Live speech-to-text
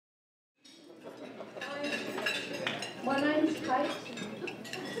Kate,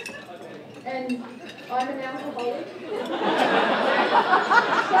 and I'm an alcoholic.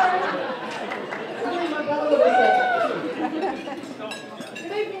 Something my brother would have said.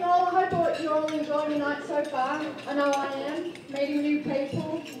 Good evening all, I hope you're all enjoying the night so far. I know I am, meeting new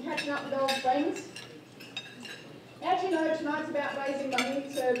people, catching up with old friends. As you know, tonight's about raising money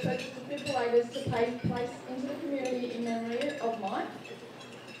to purchase defibrillators to place into the community in memory of Mike.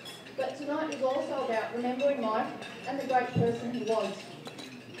 But tonight is also about remembering Mike and the great person he was.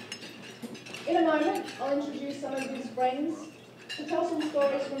 In a moment, I'll introduce some of his friends to tell some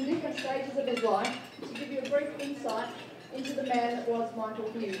stories from different stages of his life to give you a brief insight into the man that was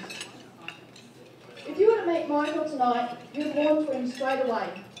Michael Hughes. If you were to meet Michael tonight, you'd warm to him straight away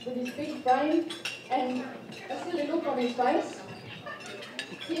with his big frame and a silly look on his face.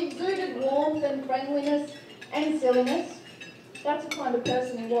 He exuded warmth and friendliness and silliness. That's the kind of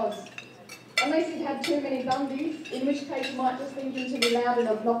person he was. Unless he'd had too many Bundys, in which case you might just think him to be loud and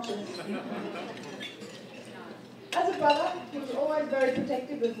obnoxious. As a brother, he was always very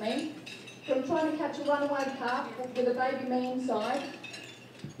protective of me, from trying to catch a runaway calf with a baby me inside,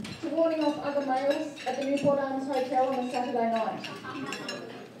 to warning off other males at the Newport Arms Hotel on a Saturday night.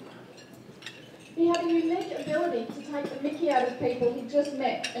 He had a unique ability to take the mickey out of people he'd just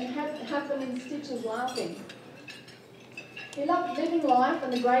met and have them in stitches laughing. He loved living life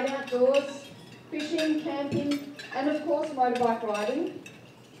and the great outdoors, fishing, camping, and of course motorbike riding.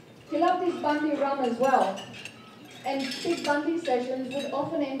 He loved his Bundy rum as well, and big Bundy sessions would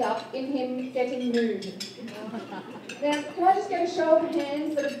often end up in him getting nude. Now, can I just get a show of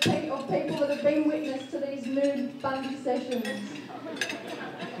hands of people that have been witness to these nude Bundy sessions?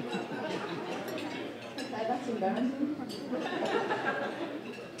 Okay, that's embarrassing.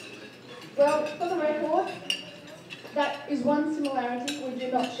 Well, for the record, that is one similarity we do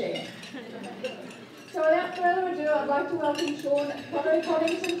not share. So without further ado, I'd like to welcome Sean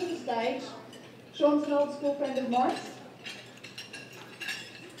Coddington to the stage. Sean's an old school friend of mine.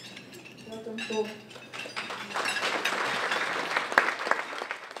 Welcome, Sean.